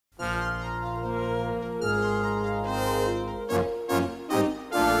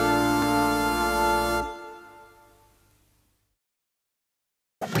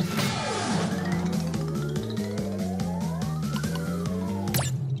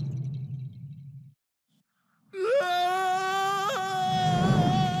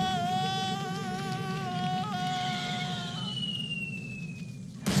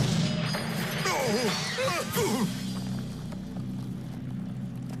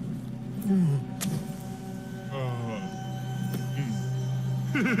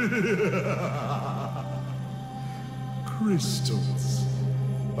Crystals,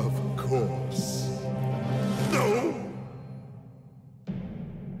 of course. No!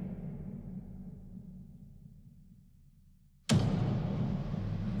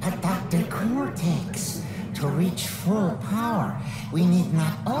 But Dr. Cortex, to reach full power, we need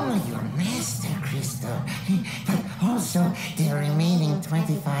not only your master crystal, but also the remaining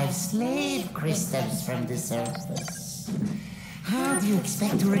 25 slave crystals from the surface. How do you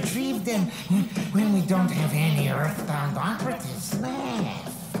expect to retrieve them when we don't have any earthbound operatives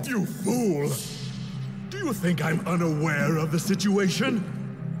left? You fool! Do you think I'm unaware of the situation?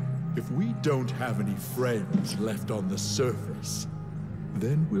 If we don't have any friends left on the surface,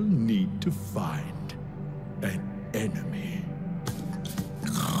 then we'll need to find an enemy.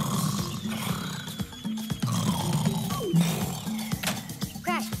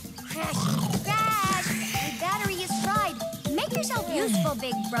 Crash! Crash! Crash! My battery is fried. Make yourself useful,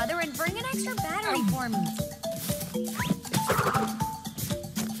 big brother, and bring an extra battery for me.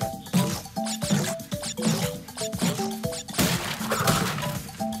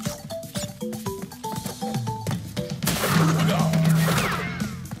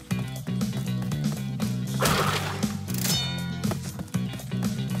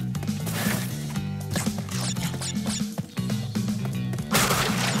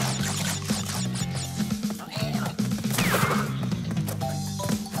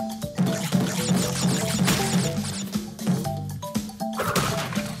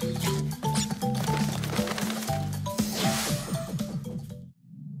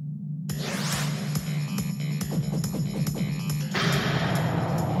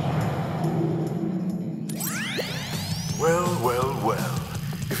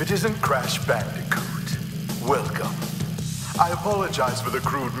 If it isn't Crash Bandicoot, welcome. I apologize for the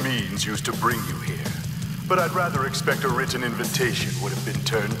crude means used to bring you here, but I'd rather expect a written invitation would have been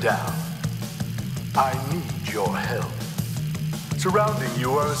turned down. I need your help. Surrounding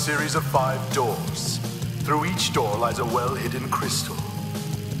you are a series of 5 doors. Through each door lies a well-hidden crystal.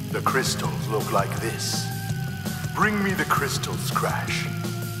 The crystals look like this. Bring me the crystals, Crash.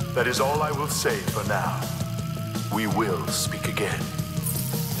 That is all I will say for now. We will speak again.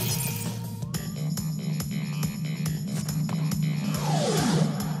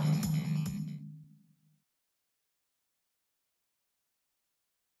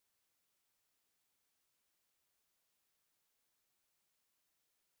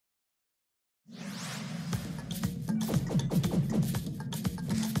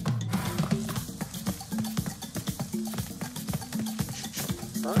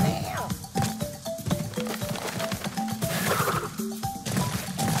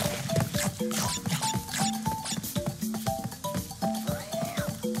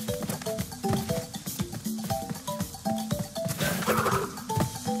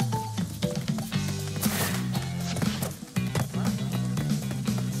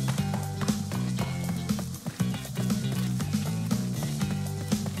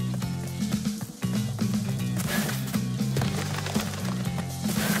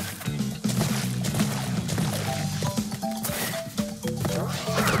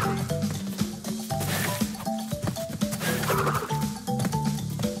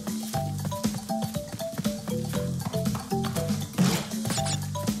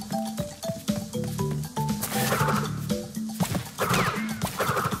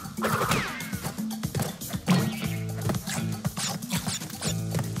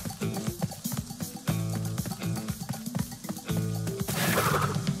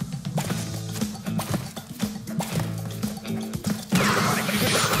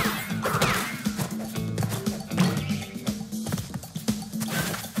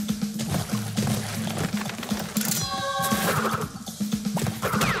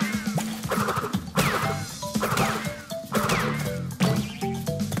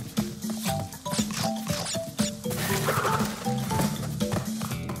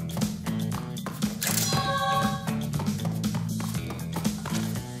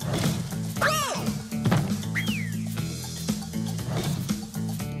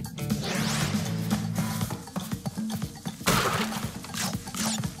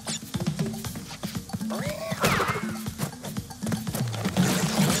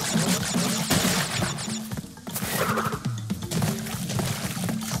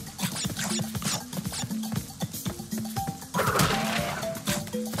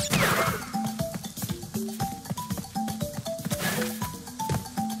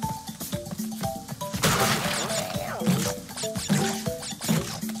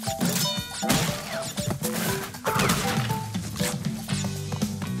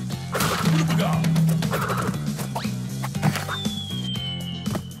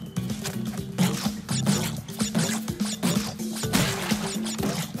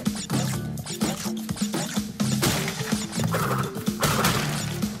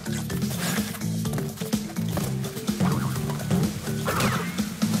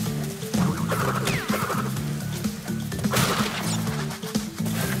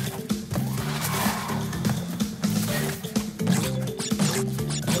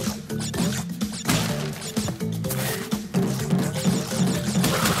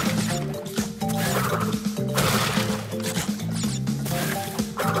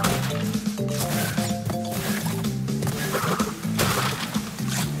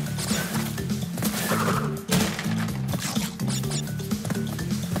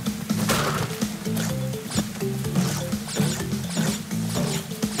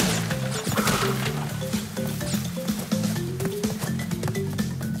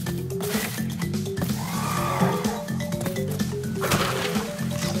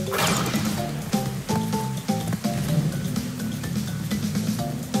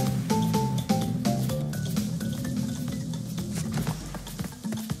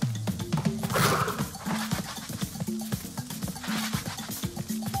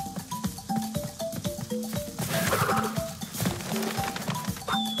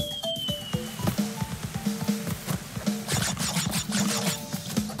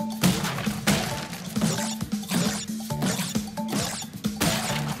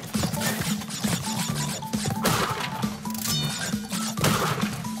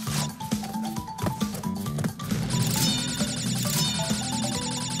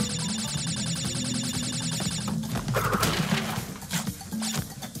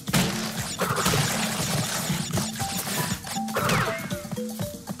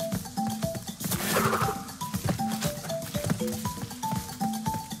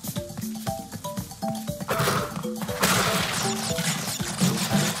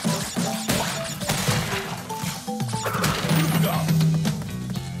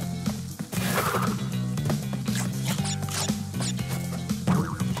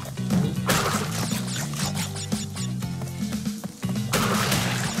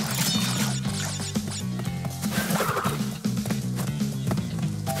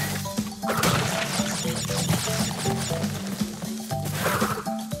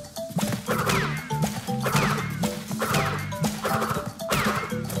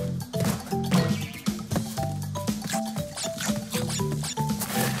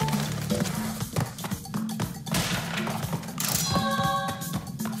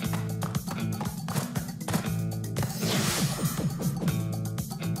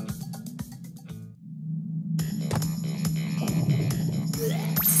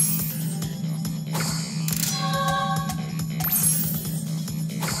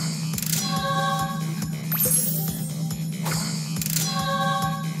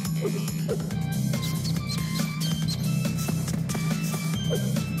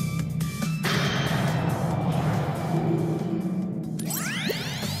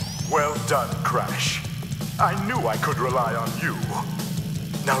 Well done, Crash. I knew I could rely on you.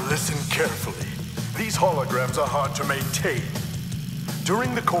 Now listen carefully. These holograms are hard to maintain.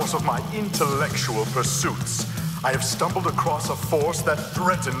 During the course of my intellectual pursuits, I have stumbled across a force that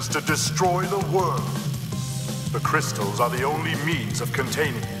threatens to destroy the world. The crystals are the only means of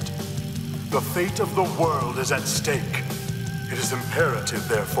containing it. The fate of the world is at stake. It is imperative,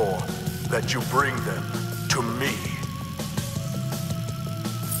 therefore, that you bring them to me.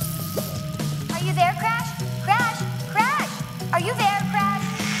 Are you there, Crash? Crash! Crash! Are you there, Crash?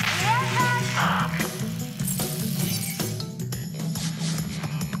 Are you there, Crash?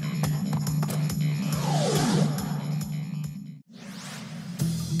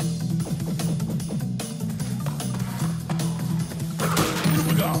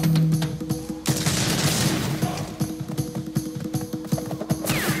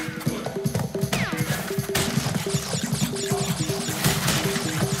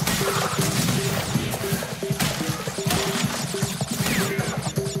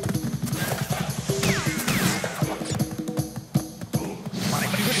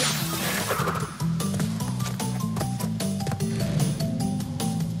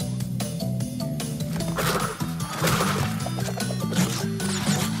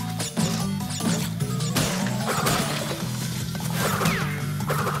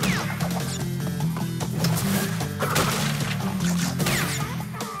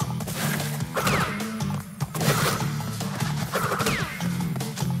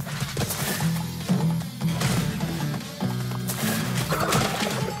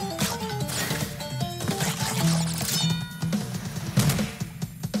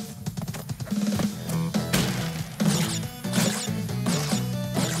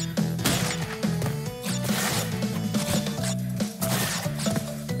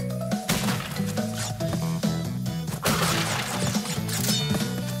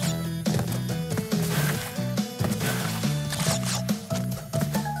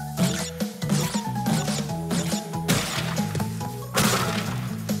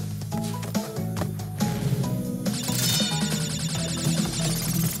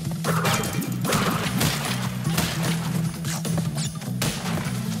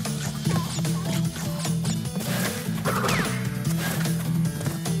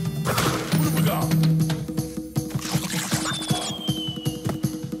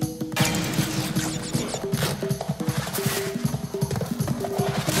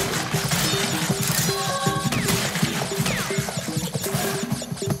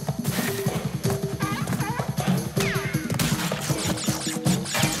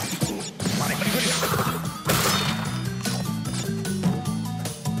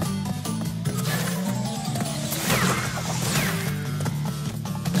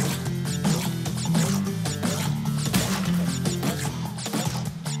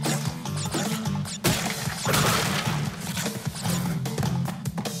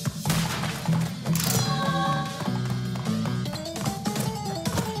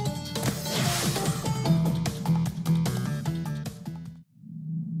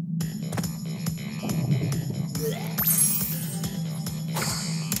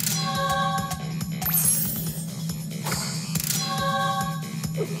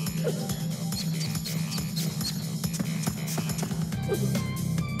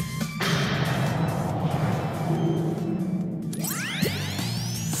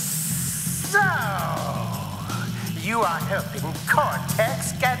 You are helping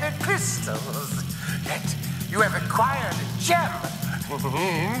Cortex gather crystals. Yet you have acquired a gem.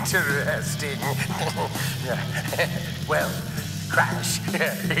 Interesting. Well, Crash,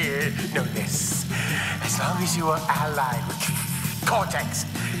 know this. As long as you are allied with Cortex,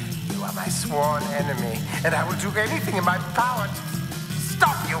 you are my sworn enemy, and I will do anything in my power to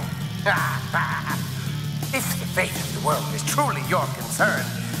stop you. If the fate of the world is truly your concern,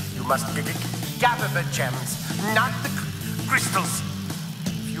 you must gather the gems, not the crystals.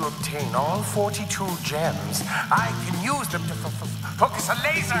 If you obtain all 42 gems, I can use them to focus a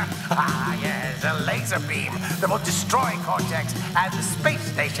laser. Yes, a laser beam that will destroy Cortex and the space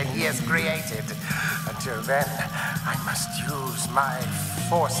station he has created. Until then, I must use my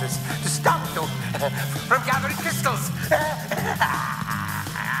forces to stop you from gathering crystals.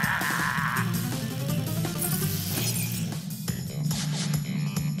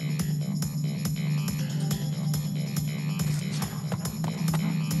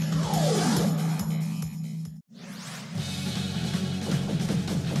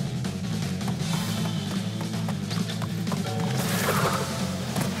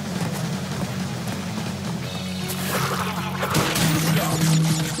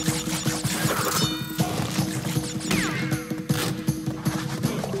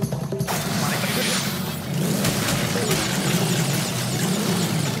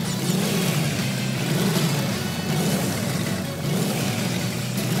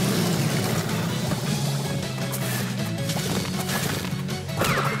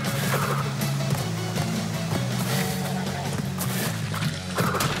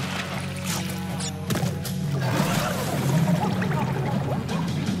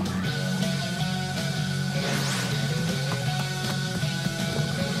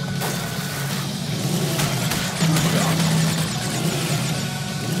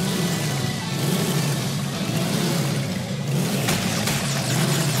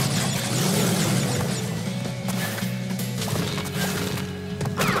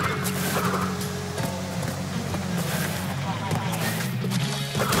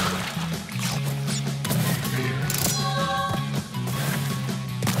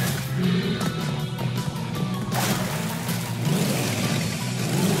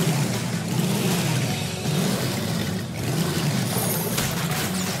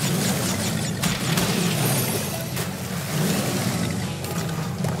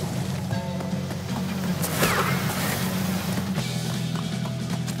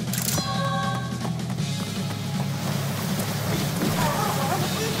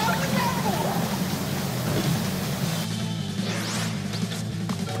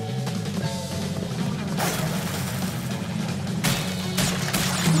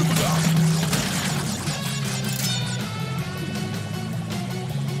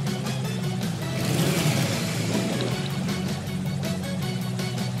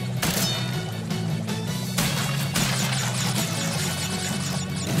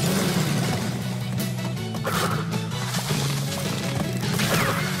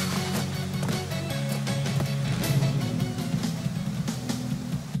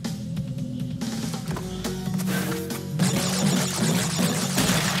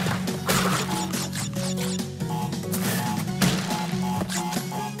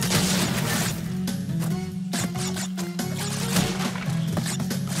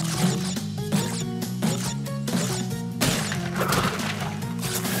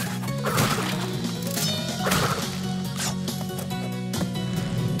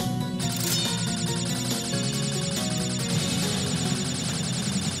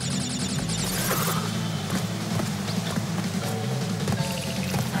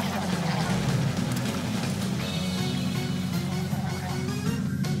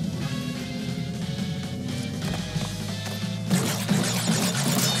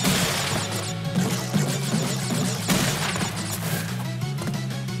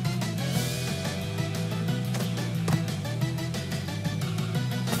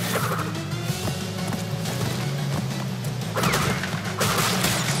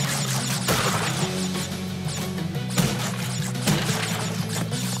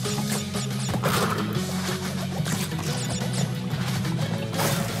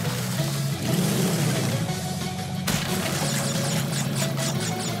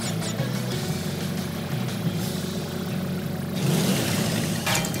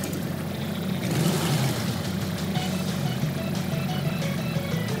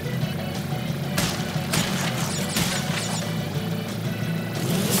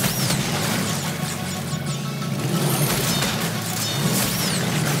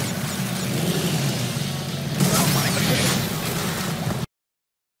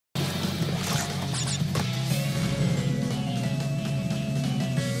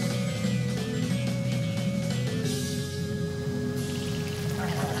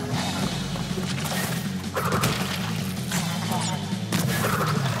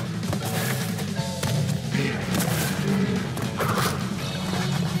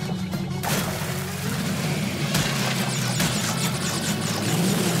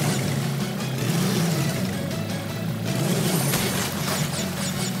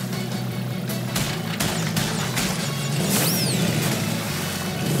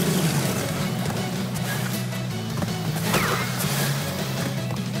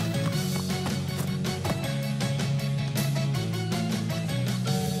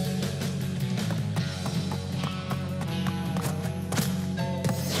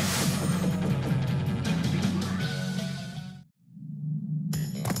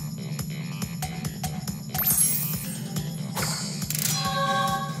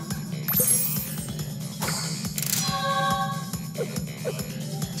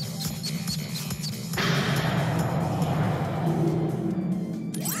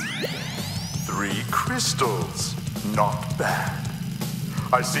 crystals. Not bad.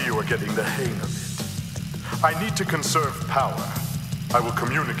 I see you are getting the hang of it. I need to conserve power. I will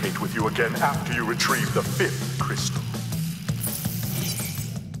communicate with you again after you retrieve the 5th crystal.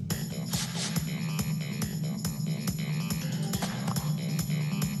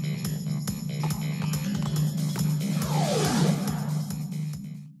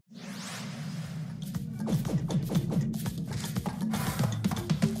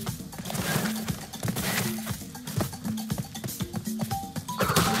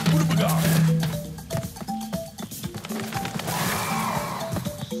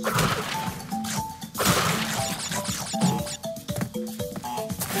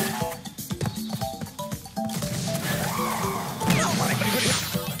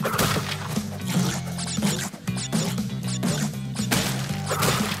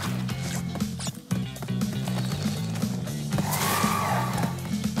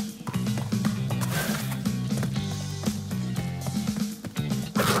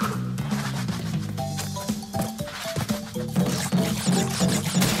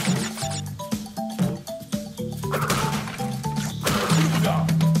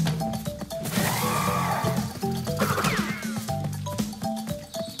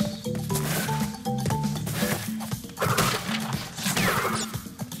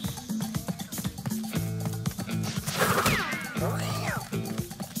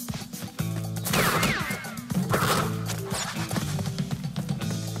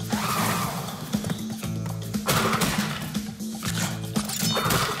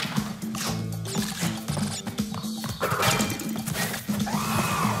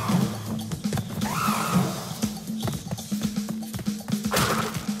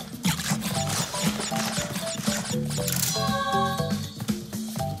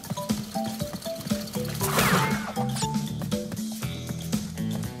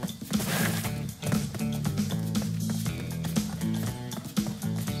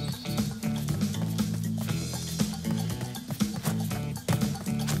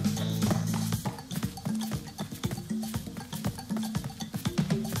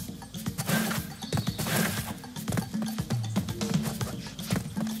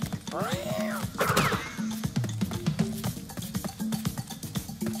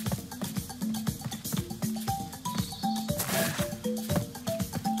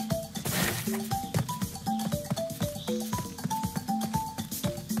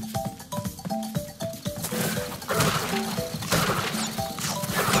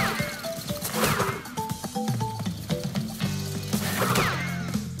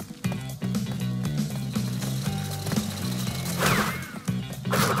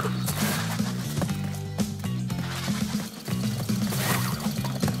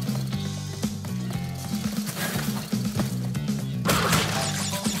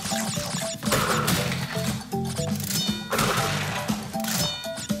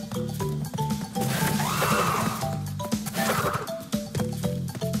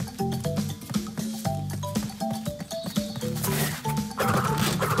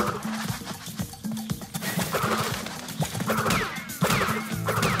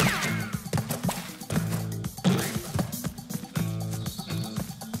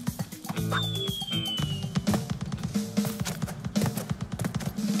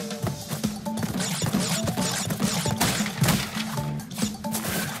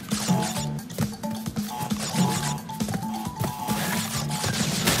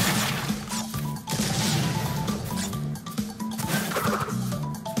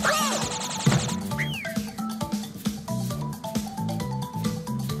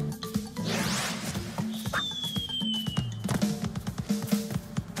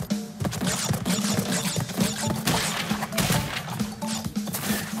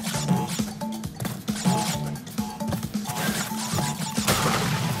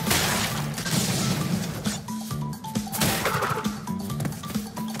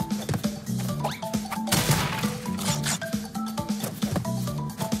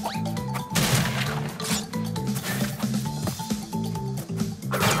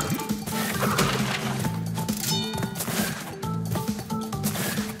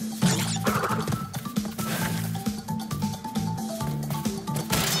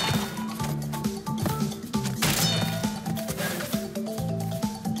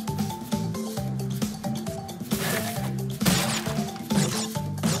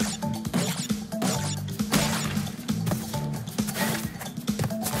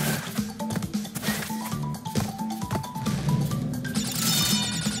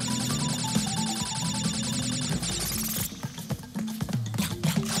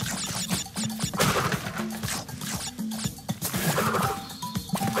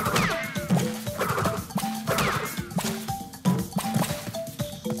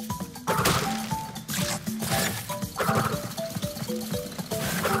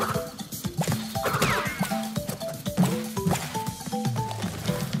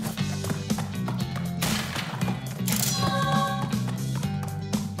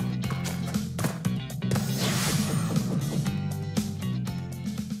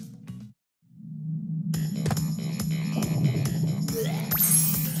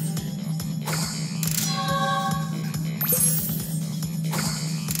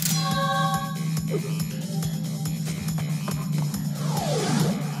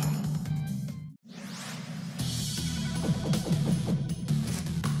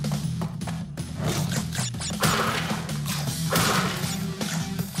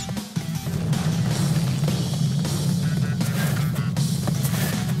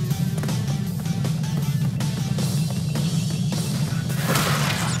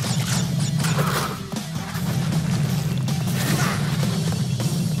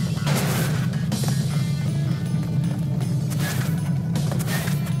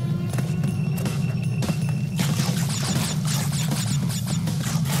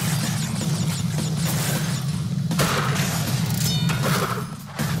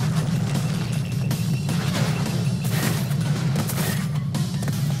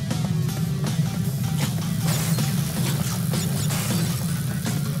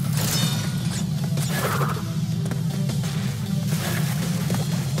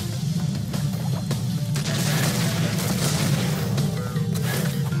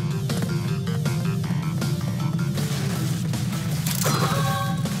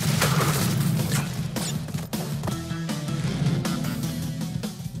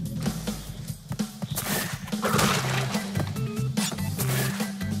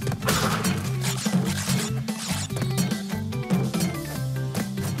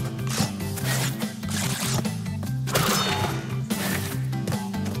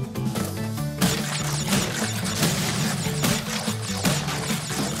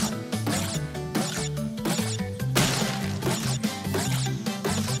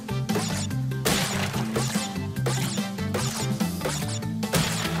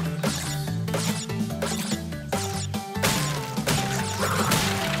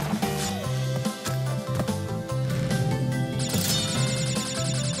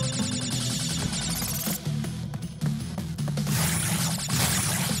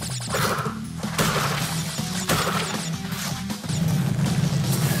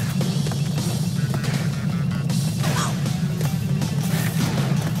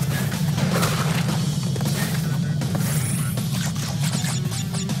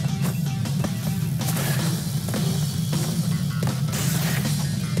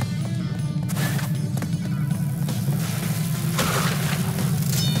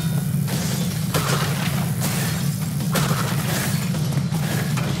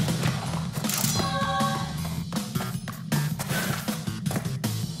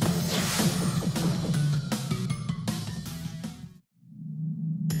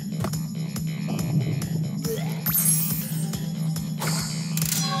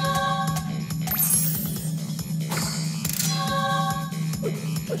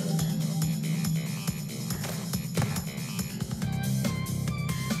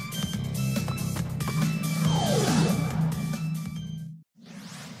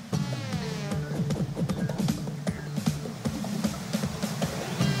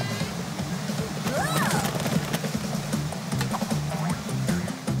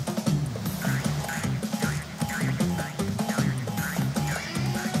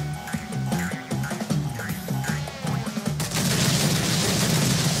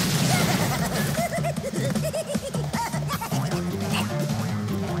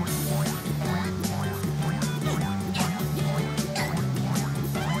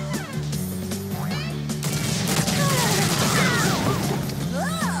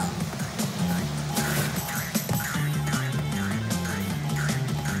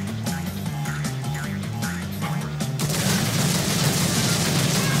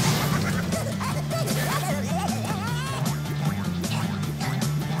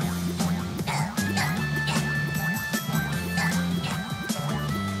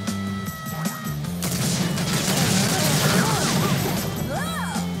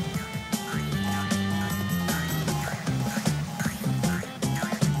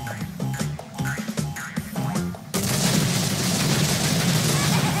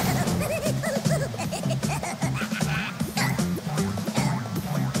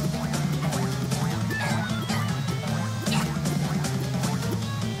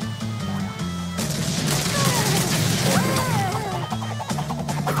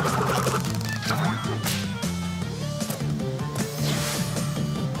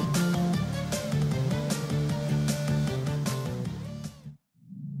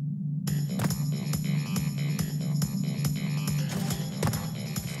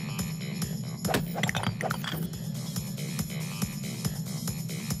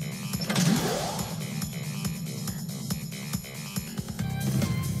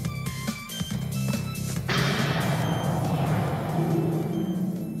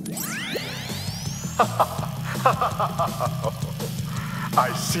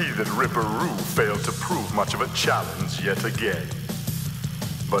 I see that Ripperoo failed to prove much of a challenge yet again.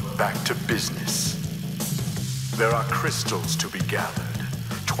 But back to business. There are crystals to be gathered,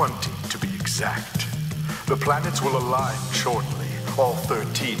 20 to be exact. The planets will align shortly, all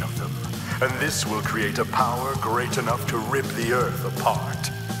 13 of them, and this will create a power great enough to rip the Earth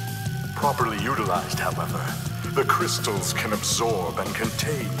apart. Properly utilized, however, the crystals can absorb and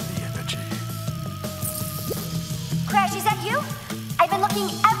contain the energy. Crash, is that you? I've been looking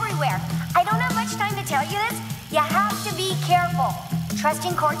everywhere. I don't have much time to tell you this. You have to be careful.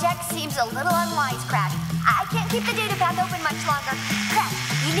 Trusting Cortex seems a little unwise, Crash. I can't keep the data path open much longer.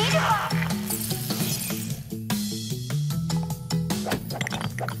 Crash, you need to...